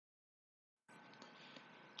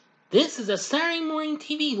This is a Saturday Morning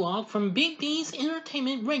TVLog from Big D's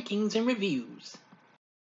Entertainment Rankings and Reviews.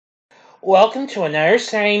 Welcome to another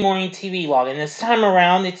Saturday Morning TVLog, and this time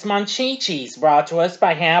around it's Monchichis, brought to us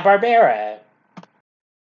by Hanna-Barbera.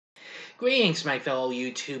 Greetings, my fellow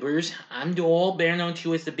YouTubers. I'm Doyle, better known to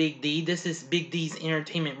you as the Big D. This is Big D's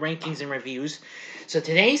Entertainment Rankings and Reviews. So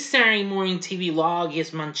today's Saturday Morning TVLog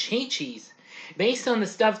is Monchichis, based on the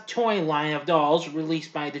stuffed toy line of dolls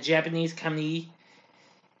released by the Japanese company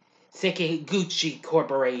Sekiguchi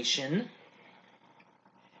Corporation.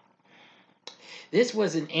 This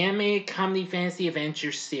was an animated comedy fantasy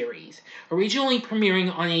adventure series, originally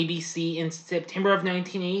premiering on ABC in September of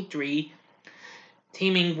 1983,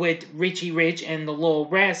 teaming with Richie Rich and the Little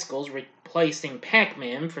Rascals, replacing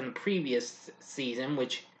Pac-Man from the previous season,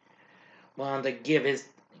 which wanted to give his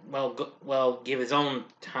own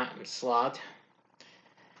time slot.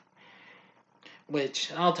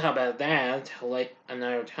 Which, I'll talk about that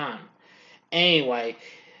another time. Anyway,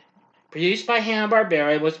 produced by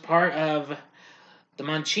Hanna-Barbera, it was part of the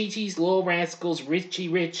Monchichis, Little Rascals, Richie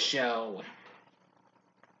Rich show.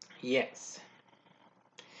 Yes.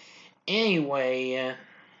 Anyway,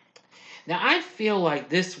 now I feel like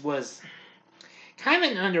this was kind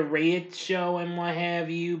of an underrated show and what have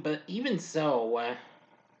you, but even so,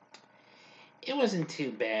 it wasn't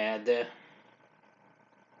too bad.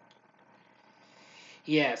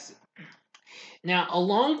 Yes. Now,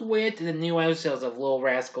 along with the new episodes of Little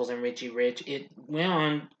Rascals and Richie Rich, it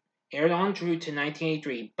aired on through to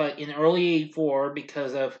 1983, but in early 84,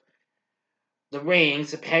 because of the ratings,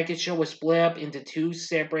 the package show was split up into two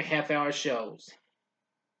separate half-hour shows.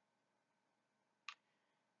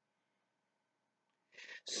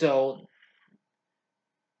 So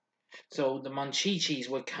the Monchichis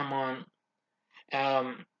would come on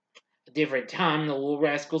a different time. The Little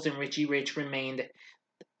Rascals and Richie Rich remained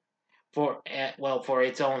for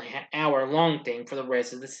its own hour-long thing for the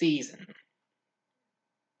rest of the season.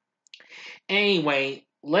 Anyway,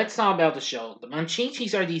 let's talk about the show. The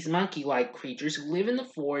Monchichis are these monkey-like creatures who live in the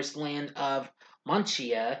forest land of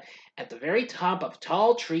Monchichis at the very top of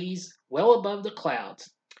tall trees well above the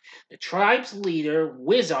clouds. The tribe's leader,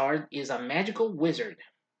 Wizard, is a magical wizard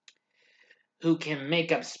who can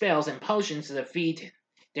make up spells and potions to defeat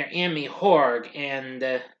their enemy Horg and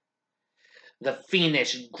the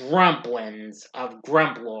fiendish Grumplins of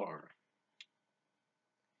Grumplore.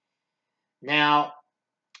 Now,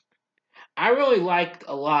 I really like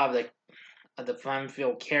a lot of the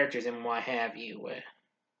fun-filled characters and what have you.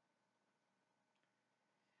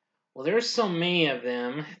 Well, there's so many of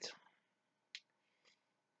them.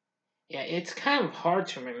 It's kind of hard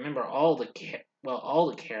to remember all the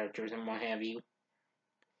characters and what have you.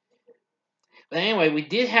 But anyway, we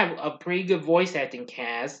did have a pretty good voice acting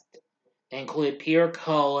cast. They included Peter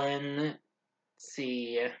Cullen,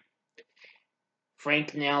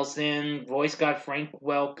 Frank Nelson, voice got Frank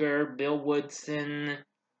Welker, Bill Woodson,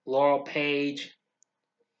 Laurel Page.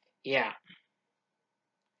 Yeah.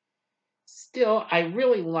 Still, I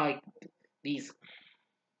really like these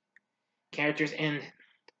characters, and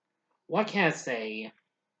what can I say?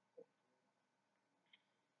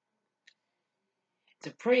 It's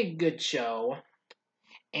a pretty good show,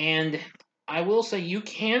 and I will say you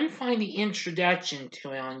can find the introduction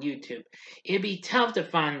to it on YouTube. It'd be tough to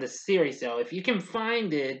find the series, though. If you can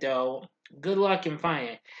find it, though, good luck in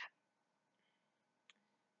finding it.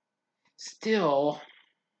 Still,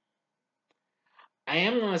 I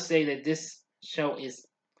am going to say that this show is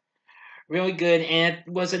really good, and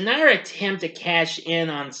it was another attempt to cash in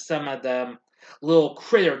on some of the little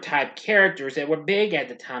critter-type characters that were big at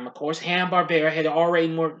the time. Of course, Hanna-Barbera had already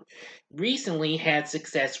more recently had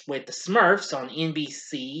success with the Smurfs on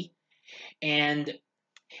NBC, and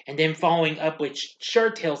then following up with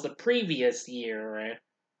Shirt Tales the previous year.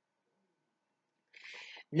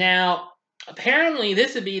 Now, apparently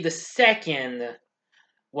this would be the second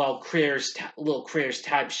little Critters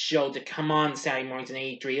type show to come on Saturday mornings in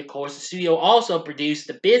 '83. Of course, the studio also produced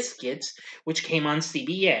The Biscuits, which came on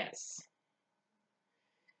CBS.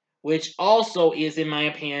 Which also is, in my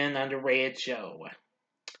opinion, an underrated show.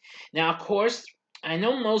 Now, of course, I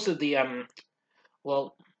know most of the,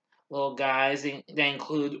 little guys that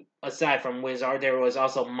include, aside from Wizard, there was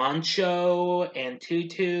also Muncho and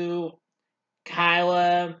Tutu,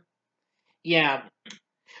 Kyla. Yeah,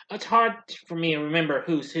 it's hard for me to remember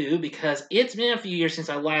who's who because it's been a few years since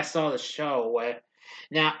I last saw the show.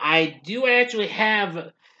 Now, I do actually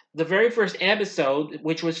have the very first episode,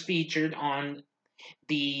 which was featured on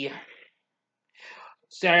the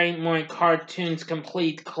Saturday Morning Cartoons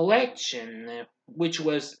Complete Collection, which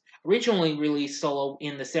was originally released solo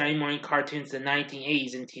in the Saturday Morning Cartoons in the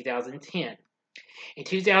 1980s and 2010. In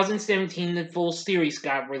 2017, the full series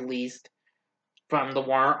got released from the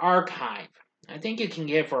Warner Archive. I think you can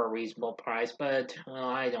get it for a reasonable price, but, well,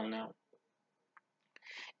 I don't know.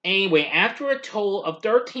 Anyway, after a total of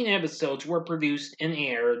 13 episodes were produced and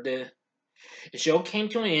aired, the show came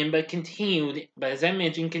to an end, but as I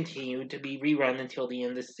mentioned, continued to be rerun until the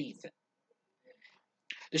end of the season.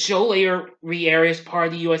 The show later re-aired as part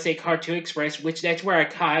of the USA Cartoon Express, which that's where I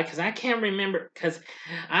caught it, because I can't remember, because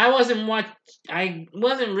I wasn't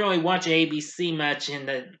really watching ABC much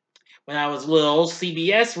when I was little.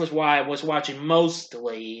 CBS was what I was watching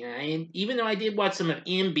mostly, even though I did watch some of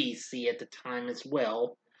NBC at the time as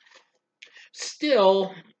well.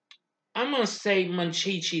 Still, I'm gonna say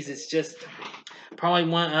Monchichis is just probably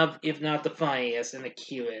one of, if not the funniest and the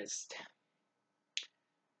cutest.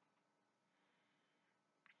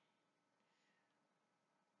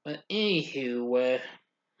 But anywho,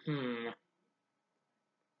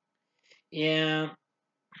 yeah,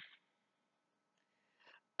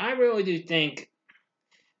 I really do think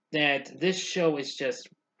that this show is just,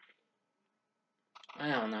 I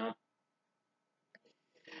don't know.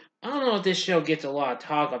 I don't know if this show gets a lot of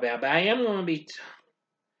talk about, but I am going to be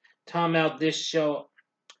talking about this show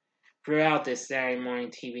throughout this Saturday Morning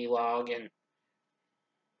TVLog, and,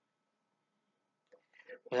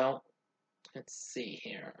 well, let's see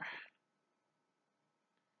here.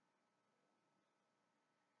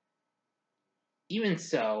 Even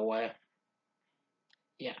so,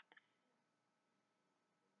 yeah.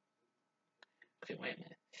 Okay, wait a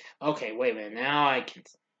minute. Okay, wait a minute. Now I can.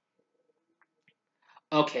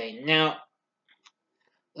 Okay, now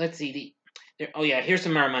let's see. Oh yeah, here's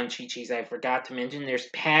some more Monchichis I forgot to mention. There's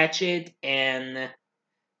Patchett and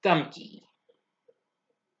Thumpy.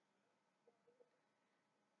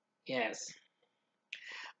 Yes.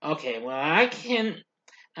 Okay, well I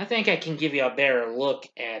think I can give you a better look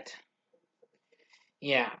at.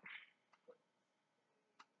 Yeah.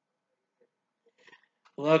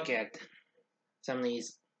 Look at some of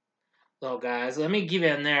these little guys. Let me give you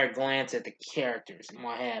another glance at the characters and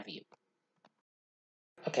what have you.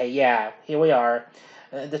 Okay, yeah, here we are.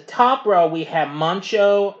 The top row we have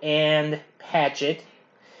Moncho and Patchett.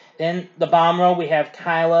 Then the bottom row we have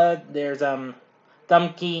Kyla. There's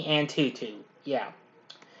Thumpy and Tutu. Yeah.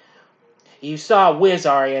 You saw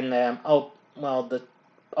Wizard in the the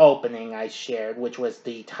opening I shared, which was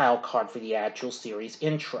the title card for the actual series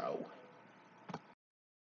intro.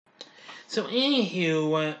 So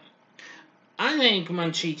anywho, I think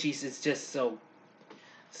Monchichis is just so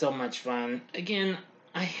much fun. Again,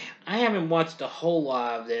 I haven't watched a whole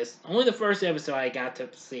lot of this. Only the first episode I got to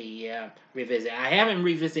see, revisit. I haven't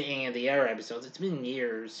revisited any of the other episodes. It's been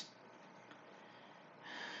years.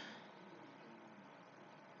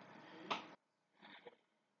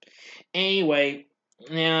 Anyway,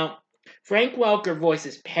 now Frank Welker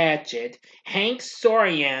voices Patchett. Hank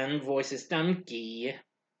Sorian voices Thumpy.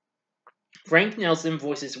 Frank Nelson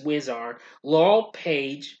voices Wizard. Laurel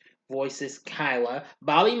Page voices Kyla.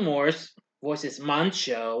 Bobby Morse voices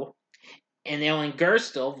Moncho. And Ellen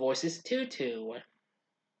Gerstle voices Tutu.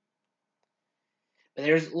 But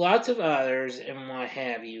there's lots of others and what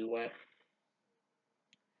have you.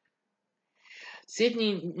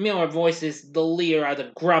 Sidney Miller voices the leader of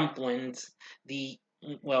the Grumplins, the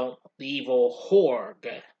evil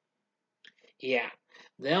Horde. Yeah,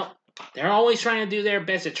 they're always trying to do their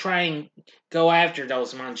best to try and go after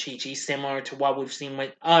those Monchichis, similar to what we've seen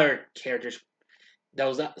with other characters.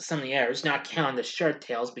 Some of the others, not counting the Shirt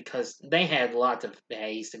Tails, because they had lots of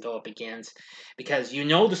baddies to go up against. Because the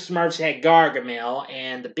Smurfs had Gargamel,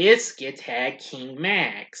 and the Biscuits had King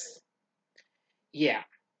Max. Yeah.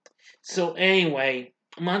 So anyway,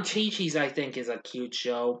 Monchichis I think is a cute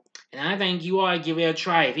show, and I think you ought to give it a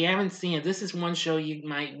try. If you haven't seen it, this is one show you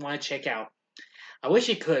might want to check out. I wish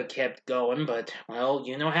it could have kept going, but, well,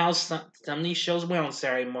 you know how some of these shows went on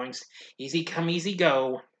Saturday mornings. Easy come, easy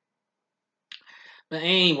go. But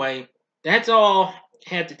anyway, that's all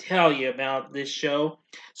I have to tell you about this show.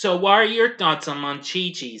 So what are your thoughts on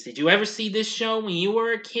Monchichis? Did you ever see this show when you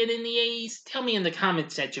were a kid in the 80s? Tell me in the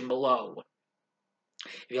comment section below.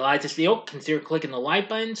 If you like this video, consider clicking the like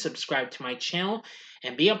button, subscribe to my channel,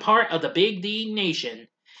 and be a part of the Big D Nation.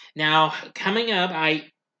 Now, coming up, I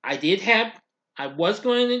was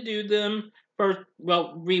going to do them for,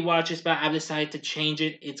 rewatches, but I decided to change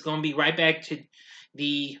it. It's going to be right back to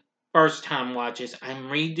the first time watches. I'm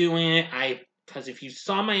redoing it. Because if you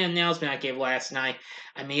saw my announcement I gave last night,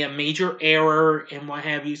 I made a major error and what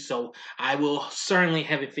have you, so I will certainly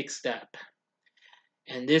have it fixed up.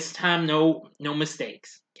 And this time, no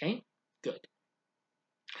mistakes. Okay? Good.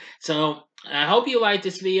 So, I hope you liked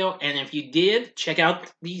this video, and if you did, check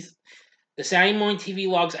out these the Saturday Morning TV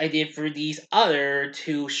logs I did for these other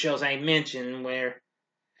two shows I mentioned, where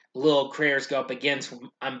little creators go up against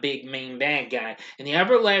a big main bad guy. In the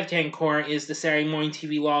upper left-hand corner is the Saturday Morning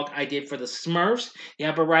TV log I did for the Smurfs. The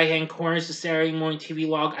upper right-hand corner is the Saturday Morning TV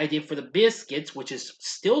log I did for the Biscuits, which is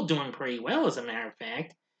still doing pretty well, as a matter of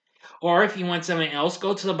fact. Or if you want something else,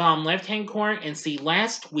 go to the bottom left-hand corner and see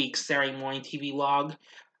last week's Saturday Morning TV log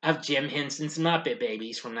of Jim Henson's Muppet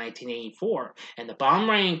Babies from 1984. And the bottom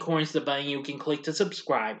right-hand corner is the button you can click to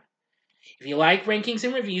subscribe. If you like rankings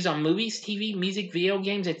and reviews on movies, TV, music, video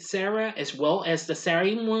games, etc., as well as the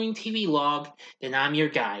Saturday Morning TV log, then I'm your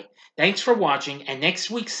guy. Thanks for watching, and next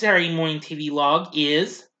week's Saturday Morning TV log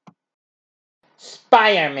is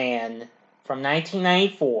Spider-Man from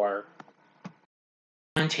 1994.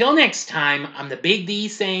 Until next time, I'm the Big D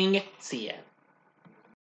saying, see ya.